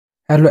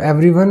Hello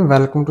everyone,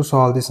 welcome to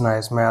solve this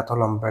nice math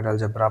Olympiad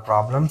algebra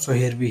problem. So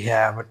here we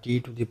have a t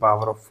to the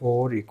power of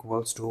 4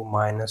 equals to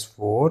minus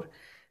 4.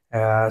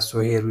 So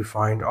here we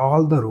find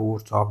all the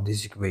roots of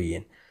this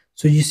equation.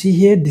 So you see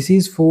here, this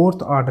is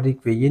fourth order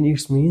equation.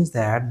 It means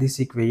that this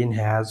equation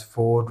has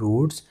 4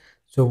 roots.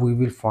 So we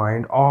will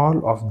find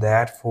all of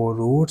that 4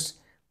 roots.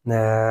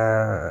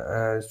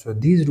 So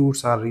these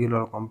roots are real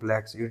or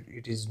complex.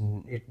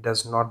 It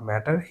does not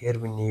matter. Here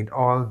we need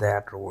all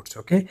that roots.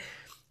 Okay.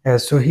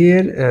 So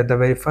here the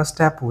very first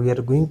step we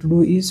are going to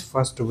do is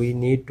first we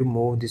need to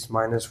move this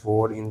minus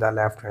 4 in the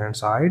left hand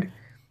side.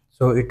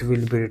 So it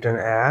will be written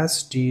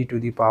as t to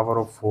the power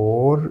of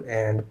 4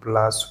 and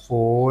plus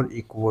 4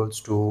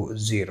 equals to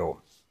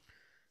 0.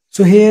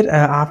 So here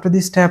after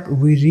this step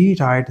we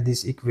rewrite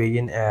this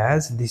equation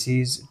as this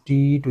is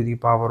t to the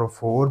power of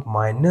 4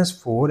 minus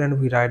 4, and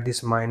we write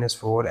this minus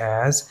 4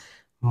 as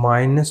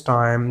minus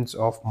times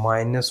of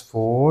minus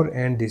 4,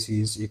 and this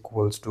is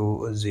equals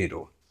to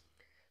 0.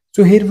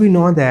 So here we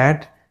know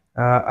that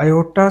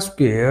iota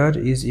square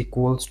is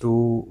equals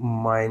to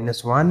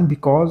minus 1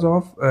 because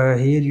of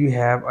here you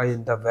have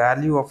the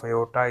value of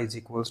iota is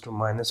equals to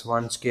minus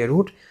 1 square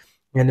root,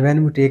 and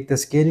when we take the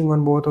scaling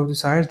on both of the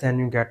sides, then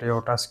you get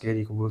iota square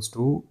equals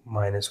to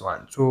minus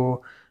 1.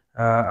 So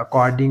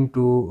according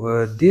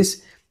to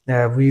this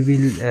we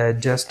will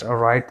just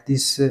write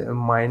this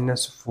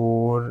minus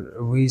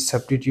 4. We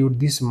substitute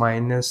this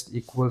minus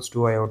equals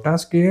to iota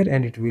square,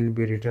 and it will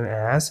be written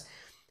as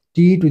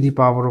t to the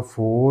power of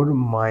 4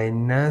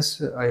 minus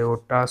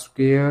iota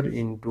square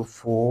into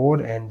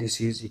 4, and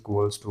this is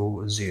equals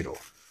to 0.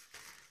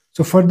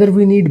 So further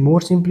we need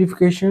more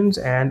simplifications,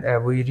 and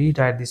we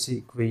rewrite this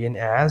equation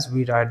as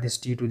we write this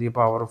t to the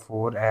power of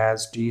 4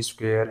 as t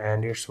square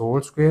and its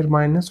whole square,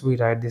 minus we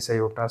write this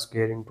iota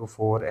square into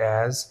 4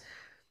 as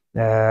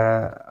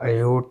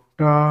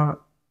iota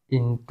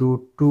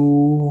into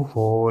 2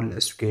 whole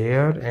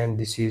square, and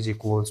this is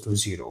equals to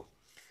 0.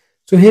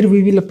 So here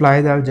we will apply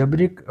the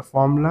algebraic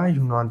formula.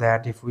 You know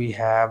that if we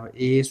have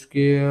a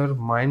square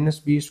minus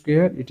b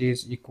square, it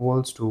is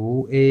equals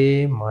to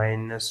a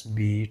minus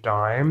b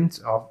times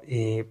of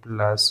a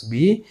plus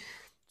b.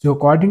 So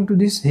according to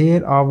this,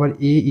 here our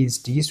a is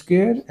t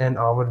square and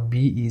our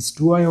b is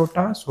 2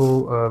 iota.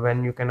 So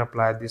when you can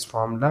apply this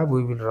formula,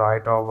 we will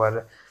write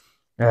our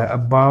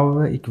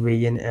above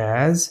equation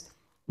as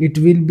it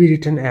will be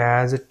written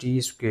as t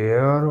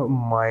square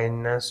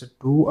minus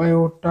 2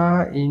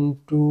 iota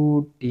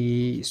into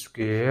t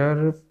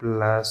square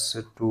plus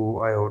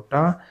 2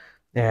 iota,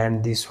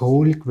 and this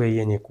whole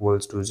equation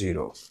equals to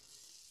 0.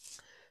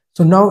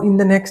 So now in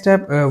the next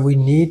step we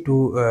need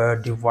to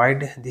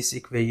divide this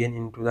equation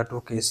into the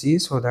two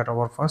cases, so that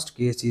our first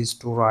case is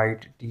to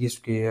write t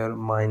square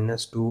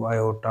minus 2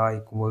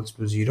 iota equals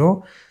to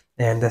 0,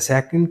 and the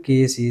second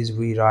case is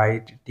we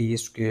write t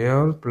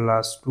square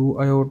plus 2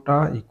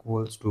 iota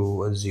equals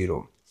to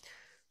 0.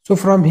 So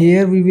from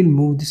here we will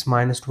move this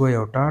minus 2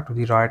 iota to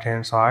the right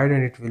hand side,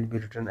 and it will be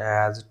written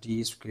as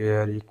t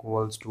square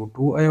equals to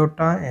 2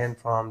 iota, and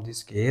from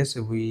this case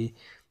we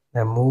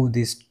move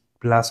this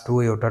plus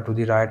 2 iota to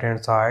the right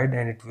hand side,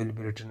 and it will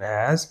be written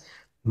as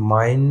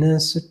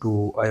minus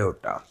 2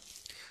 iota.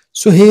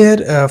 So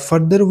here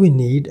further we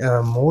need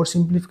more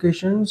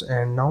simplifications,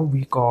 and now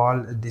we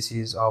call this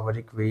is our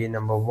equation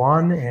number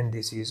 1 and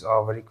this is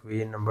our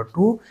equation number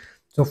 2.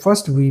 So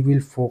first we will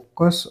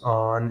focus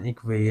on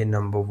equation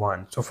number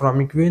 1. So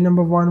from equation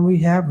number 1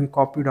 we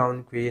copy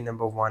down equation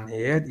number 1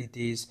 here. It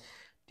is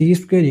t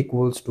square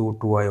equals to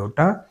 2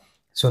 iota.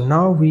 So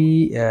now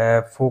we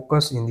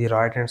focus in the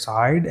right hand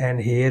side,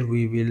 and here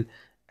we will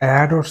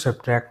add or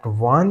subtract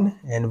 1,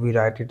 and we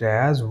write it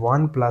as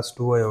 1 plus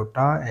 2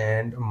 iota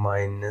and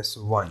minus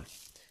 1.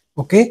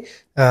 Okay,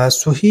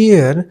 so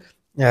here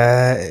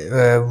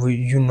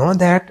you know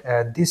that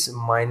this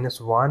minus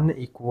 1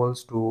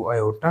 equals to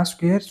iota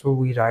square, so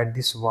we write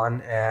this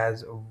 1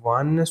 as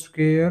 1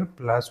 square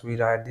plus we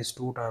write this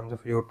 2 times of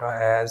iota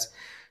as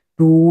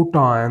 2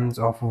 times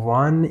of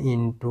 1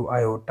 into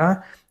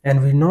iota,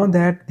 and we know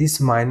that this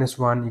minus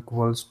 1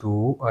 equals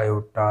to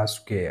iota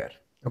square.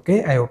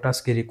 Okay, iota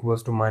square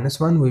equals to minus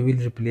 1. We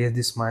will replace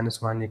this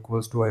minus 1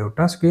 equals to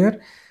iota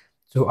square.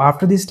 So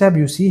after this step,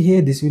 you see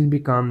here this will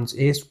becomes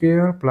a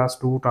square plus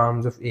 2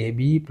 times of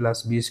ab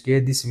plus b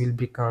square. This will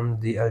become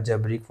the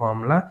algebraic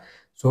formula.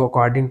 So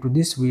according to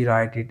this, we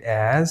write it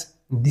as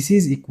this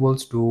is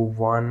equals to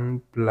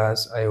 1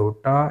 plus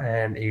iota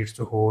and its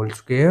whole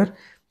square,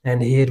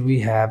 and here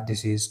we have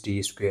this is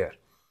t square.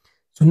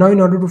 So now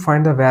in order to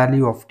find the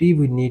value of t,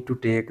 we need to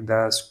take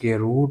the square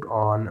root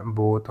on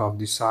both of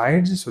the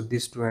sides. So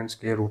this 2 and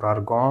square root are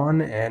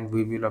gone, and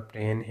we will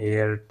obtain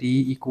here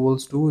t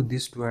equals to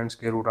this 2 and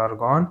square root are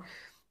gone,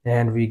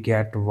 and we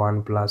get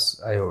 1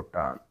 plus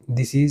iota.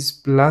 This is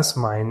plus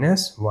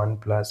minus 1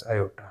 plus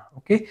iota.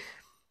 Okay,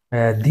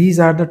 these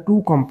are the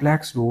two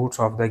complex roots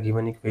of the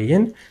given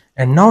equation,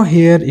 and now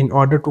here in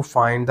order to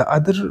find the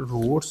other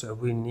roots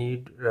we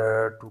need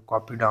to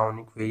copy down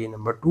equation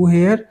number 2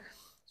 here.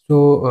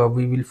 So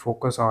we will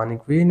focus on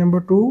equation number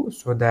 2,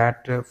 so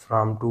that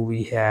from 2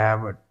 we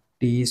have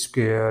t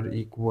square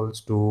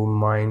equals to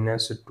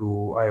minus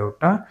 2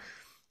 iota.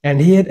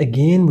 And here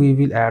again we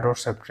will add or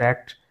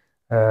subtract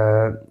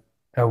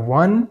a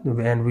 1,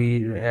 and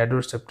we add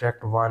or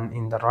subtract 1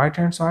 in the right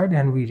hand side,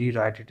 and we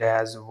rewrite it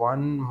as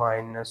 1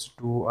 minus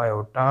 2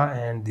 iota,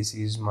 and this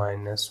is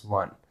minus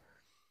 1.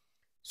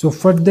 So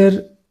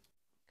further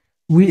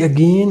we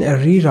again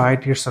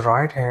rewrite its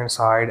right hand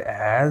side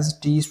as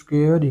t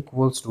square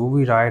equals to,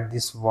 we write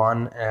this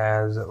 1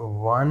 as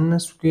 1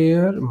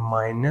 square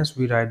minus,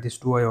 we write this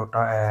 2 iota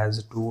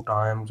as 2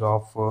 times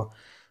of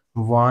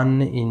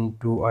 1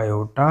 into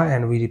iota,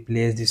 and we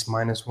replace this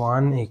minus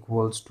 1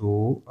 equals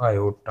to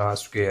iota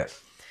square.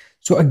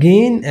 So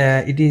again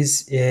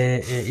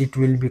it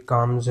will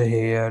becomes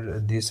here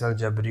this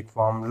algebraic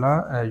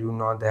formula. You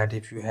know that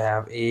if you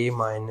have a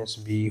minus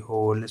b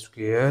whole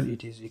square,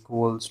 it is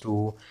equals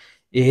to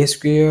a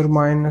square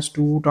minus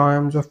 2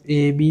 times of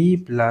ab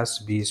plus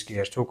b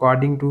square. So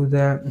according to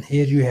the,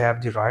 here you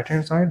have the right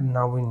hand side,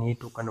 now we need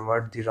to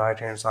convert the right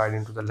hand side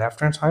into the left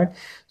hand side.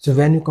 So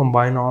when you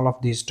combine all of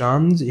these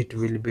terms, it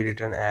will be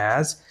written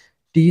as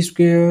t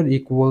square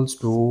equals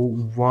to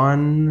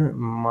 1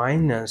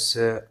 minus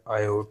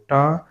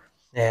iota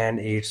and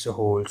its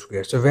whole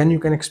square. So when you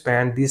can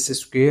expand this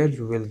square,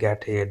 you will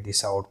get here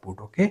this output.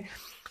 Okay,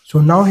 so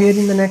now here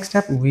in the next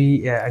step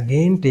we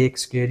again take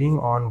squaring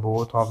on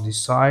both of the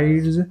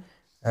sides.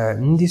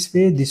 In this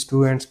way, these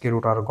 2 and square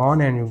root are gone,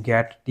 and you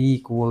get t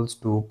equals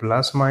to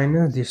plus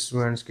minus, these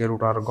 2 and square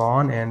root are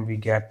gone, and we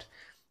get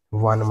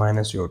 1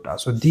 minus iota.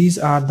 So these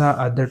are the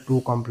other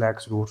two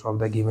complex roots of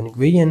the given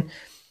equation.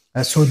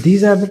 So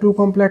these are the two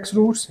complex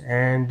roots,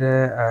 and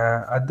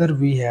other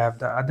we have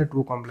the other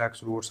two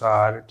complex roots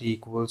are t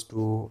equals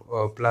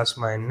to plus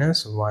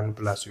minus 1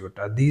 plus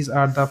iota. These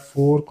are the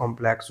 4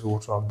 complex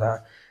roots of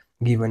the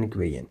given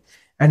equation.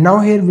 And now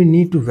here we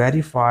need to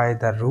verify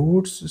the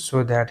roots,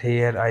 so that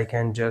here I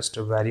can just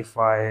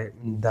verify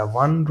the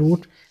one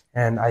root,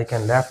 and I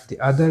can left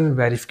the other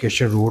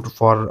verification root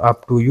for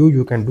up to you.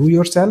 You can do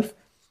yourself.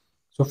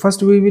 So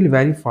first we will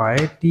verify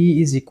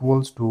t is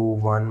equals to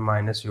 1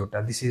 minus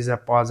iota. This is a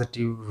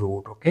positive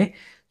root. Okay,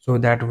 so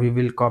that we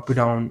will copy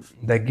down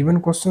the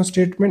given question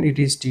statement. It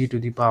is t to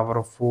the power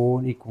of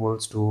 4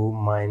 equals to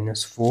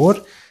minus 4.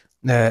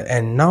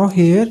 And now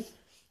here,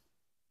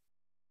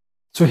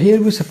 so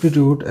here we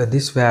substitute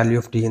this value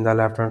of t in the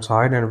left hand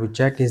side, and we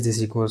check is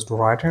this equals to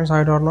right hand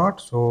side or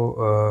not.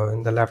 So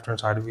in the left hand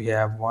side we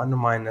have 1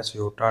 minus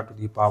iota to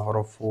the power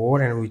of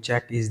 4, and we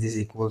check is this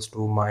equals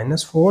to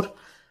minus 4.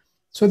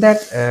 So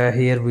that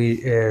here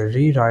we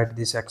rewrite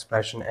this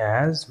expression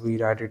as, we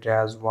write it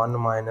as 1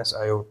 minus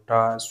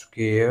iota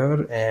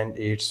square and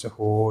its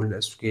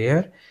whole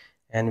square,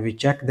 and we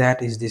check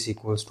that is this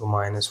equals to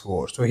minus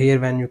 4. So here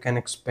when you can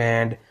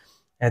expand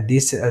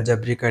this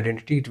algebraic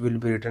identity, it will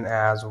be written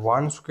as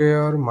 1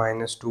 square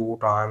minus 2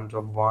 times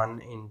of 1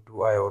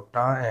 into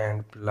iota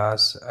and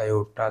plus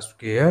iota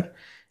square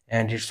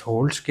and its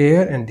whole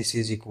square, and this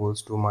is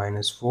equals to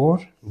minus 4.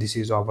 This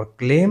is our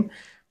claim.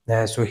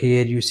 So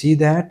here you see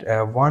that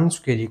 1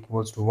 square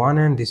equals to 1,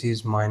 and this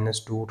is minus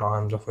 2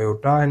 times of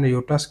iota, and the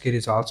iota square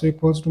is also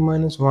equals to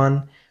minus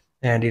 1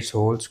 and its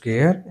whole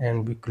square,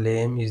 and we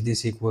claim is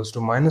this equals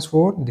to minus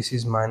 4. This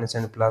is minus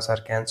and plus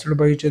are cancelled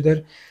by each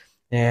other,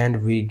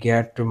 and we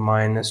get to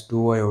minus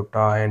 2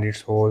 iota and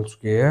its whole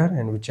square,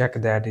 and we check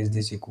that is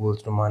this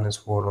equals to minus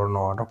 4 or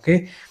not.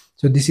 Okay,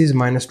 so this is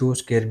minus 2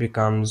 square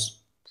becomes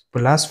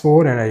plus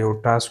 4, and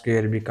iota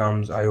square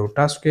becomes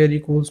iota square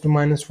equals to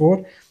minus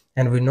 4.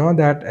 And we know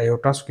that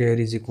iota square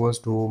is equals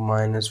to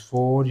minus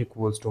 4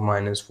 equals to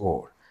minus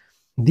 4.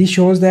 This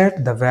shows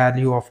that the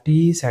value of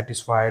t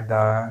satisfied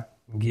the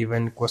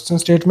given question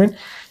statement.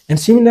 And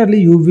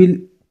similarly, you will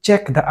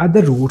check the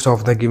other roots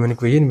of the given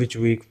equation which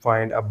we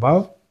find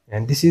above.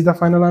 And this is the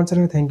final answer.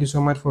 And thank you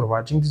so much for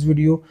watching this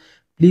video.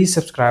 Please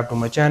subscribe to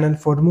my channel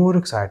for more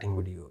exciting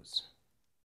videos.